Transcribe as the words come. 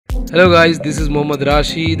Hello guys, this is Mohammad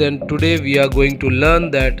Rashid and today we are going to learn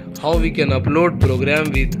that how we can upload program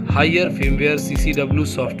with higher firmware CCW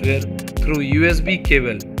software through USB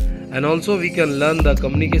cable, and also we can learn the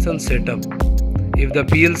communication setup if the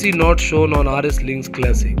PLC not shown on RS Linx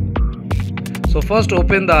Classic. So first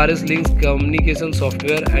open the RS Linx communication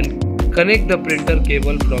software and connect the printer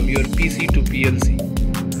cable from your PC to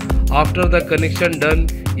PLC. After the connection done,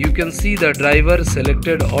 you can see the driver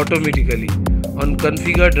selected automatically on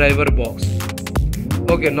configure driver box.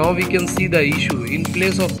 Okay, now we can see the issue. In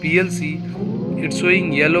place of PLC, it's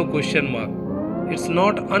showing yellow question mark. It's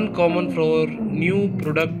not uncommon for new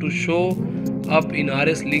product to show up in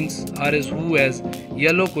RS Linx RSWho as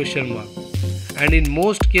yellow question mark. And in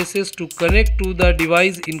most cases, to connect to the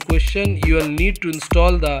device in question, you will need to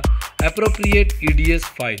install the appropriate EDS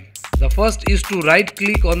file. The first is to right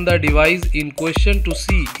click on the device in question to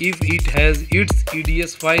see if it has its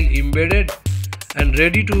EDS file embedded and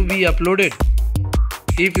ready to be uploaded.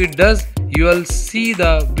 If it does, you will see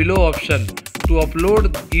the below option to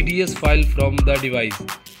upload EDS file from the device,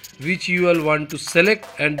 which you will want to select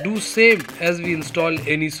and do same as we install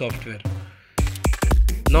any software.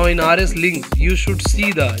 Now in RS Linx, you should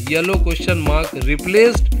see the yellow question mark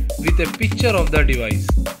replaced with a picture of the device.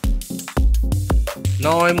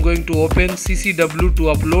 Now I am going to open CCW to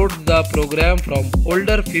upload the program from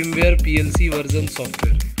older firmware PLC version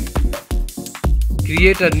software.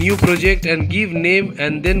 Create a new project and give name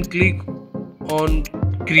and then click on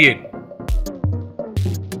create.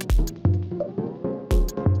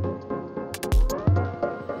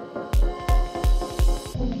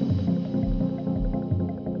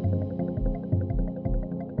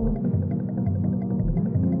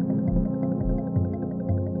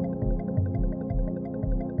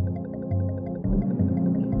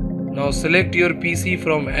 Now select your PC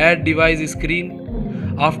from add device screen.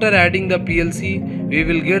 After adding the PLC, we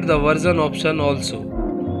will get the version option also.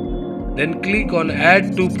 Then click on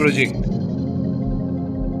add to project.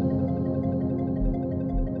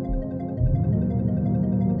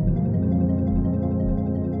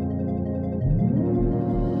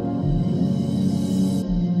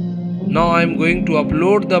 Now I am going to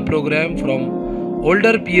upload the program from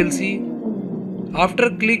older PLC. After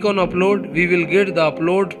click on upload, we will get the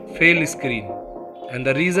upload fail screen, and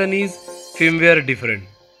the reason is firmware different.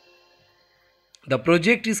 The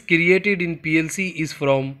project is created in PLC is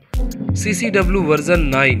from CCW version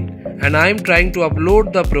 9 and I am trying to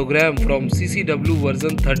upload the program from CCW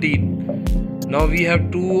version 13. Now we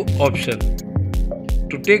have two options.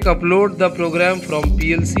 To take upload the program from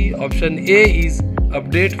PLC, option A is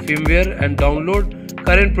update firmware and download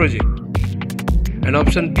current project, and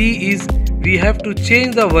option B is we have to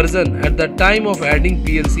change the version at the time of adding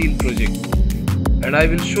PLC in project, and I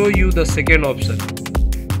will show you the second option.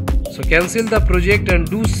 So cancel the project and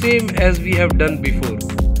do same as we have done before.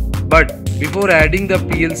 But before adding the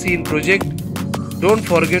PLC in project, don't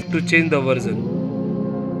forget to change the version.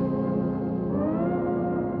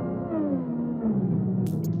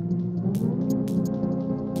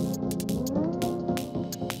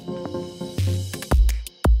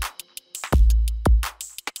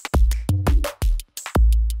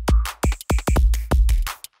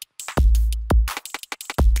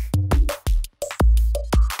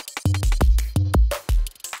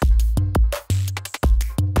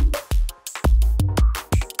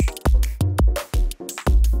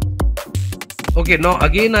 Okay, now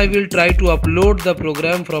again I will try to upload the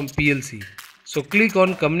program from PLC. So click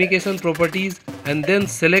on communication properties and then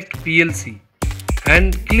select PLC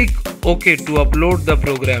and click OK to upload the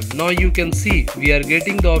program. Now you can see we are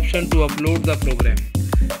getting the option to upload the program.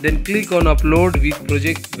 Then click on upload with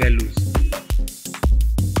project values.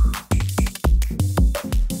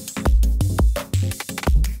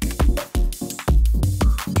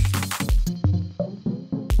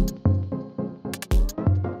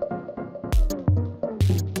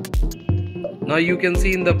 Now you can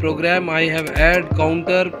see in the program I have add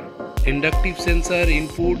counter, inductive sensor,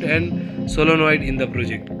 input and solenoid in the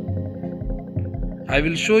project. I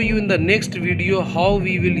will show you in the next video how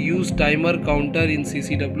we will use timer counter in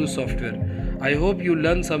CCW software. I hope you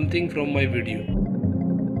learn something from my video.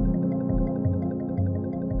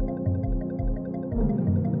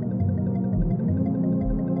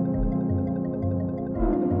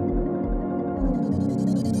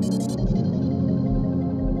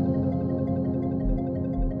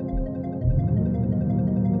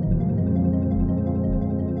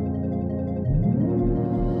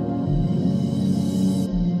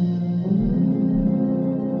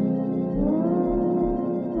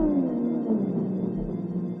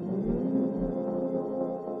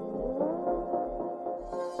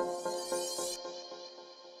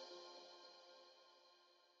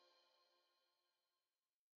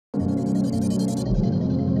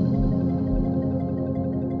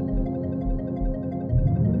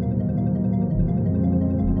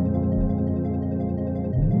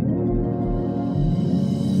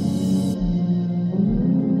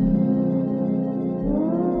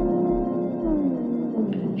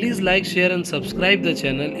 Please like, share and subscribe the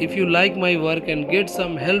channel if you like my work and get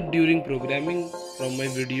some help during programming from my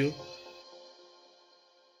video.